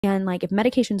And like, if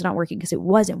medication's not working, because it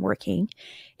wasn't working,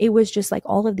 it was just like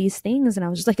all of these things. And I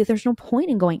was just like, there's no point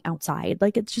in going outside.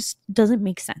 Like, it just doesn't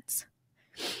make sense.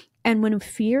 And when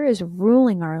fear is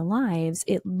ruling our lives,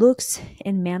 it looks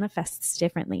and manifests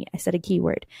differently. I said a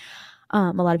keyword.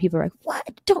 A lot of people are like,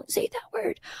 what? Don't say that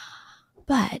word.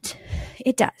 But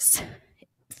it does.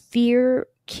 Fear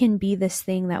can be this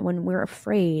thing that when we're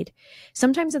afraid,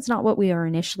 sometimes it's not what we are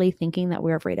initially thinking that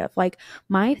we're afraid of. Like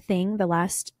my thing the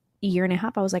last year and a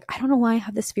half, I was like, I don't know why I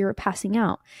have this fear of passing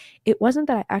out. It wasn't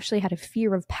that I actually had a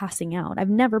fear of passing out. I've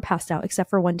never passed out except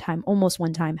for one time, almost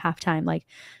one time, half time. Like,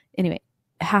 anyway,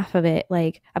 half of it,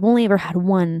 like I've only ever had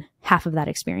one half of that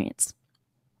experience.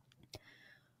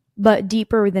 But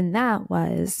deeper than that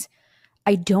was,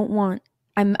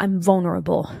 I'm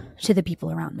vulnerable to the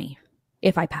people around me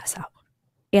if I pass out.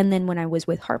 And then when I was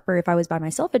with Harper, if I was by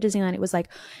myself at Disneyland, it was like,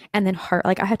 and then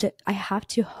like I have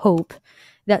to hope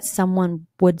that someone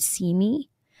would see me,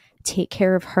 take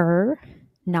care of her,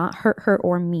 not hurt her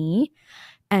or me,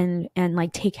 and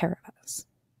like take care of us.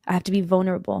 I have to be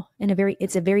vulnerable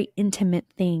it's a very intimate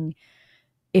thing.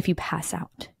 If you pass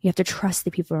out, you have to trust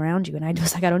the people around you. And I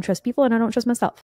was like, I don't trust people and I don't trust myself.